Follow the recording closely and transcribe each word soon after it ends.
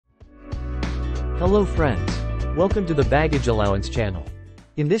Hello friends. Welcome to the Baggage Allowance channel.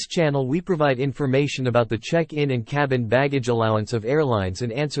 In this channel we provide information about the check-in and cabin baggage allowance of airlines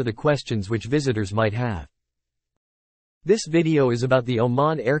and answer the questions which visitors might have. This video is about the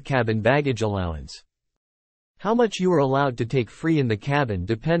Oman Air Cabin Baggage Allowance. How much you are allowed to take free in the cabin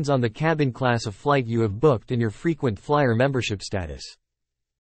depends on the cabin class of flight you have booked and your frequent flyer membership status.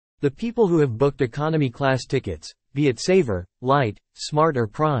 The people who have booked economy class tickets, be it Saver, Light, Smart or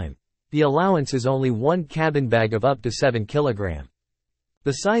Prime, the allowance is only one cabin bag of up to 7 kg.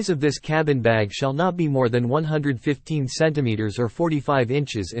 The size of this cabin bag shall not be more than 115 cm or 45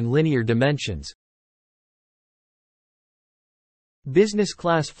 inches in linear dimensions. Business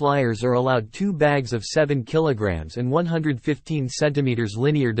class flyers are allowed 2 bags of 7 kg and 115 cm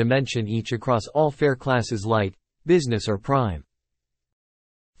linear dimension each across all fare classes Light, Business or Prime.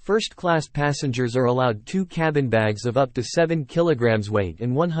 First-class passengers are allowed 2 cabin bags of up to 7 kg weight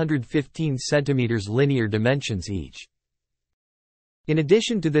and 115 cm linear dimensions each. In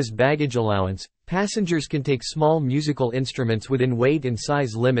addition to this baggage allowance, passengers can take small musical instruments within weight and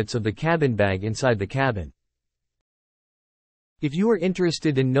size limits of the cabin bag inside the cabin. If you are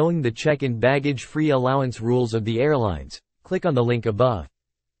interested in knowing the check-in baggage-free allowance rules of the airlines, click on the link above.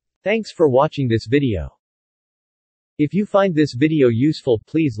 Thanks for watching this video. If you find this video useful,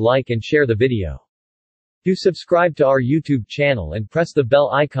 please like and share the video. Do subscribe to our YouTube channel and press the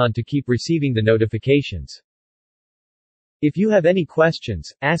bell icon to keep receiving the notifications. If you have any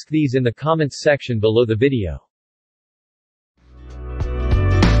questions, ask these in the comments section below the video.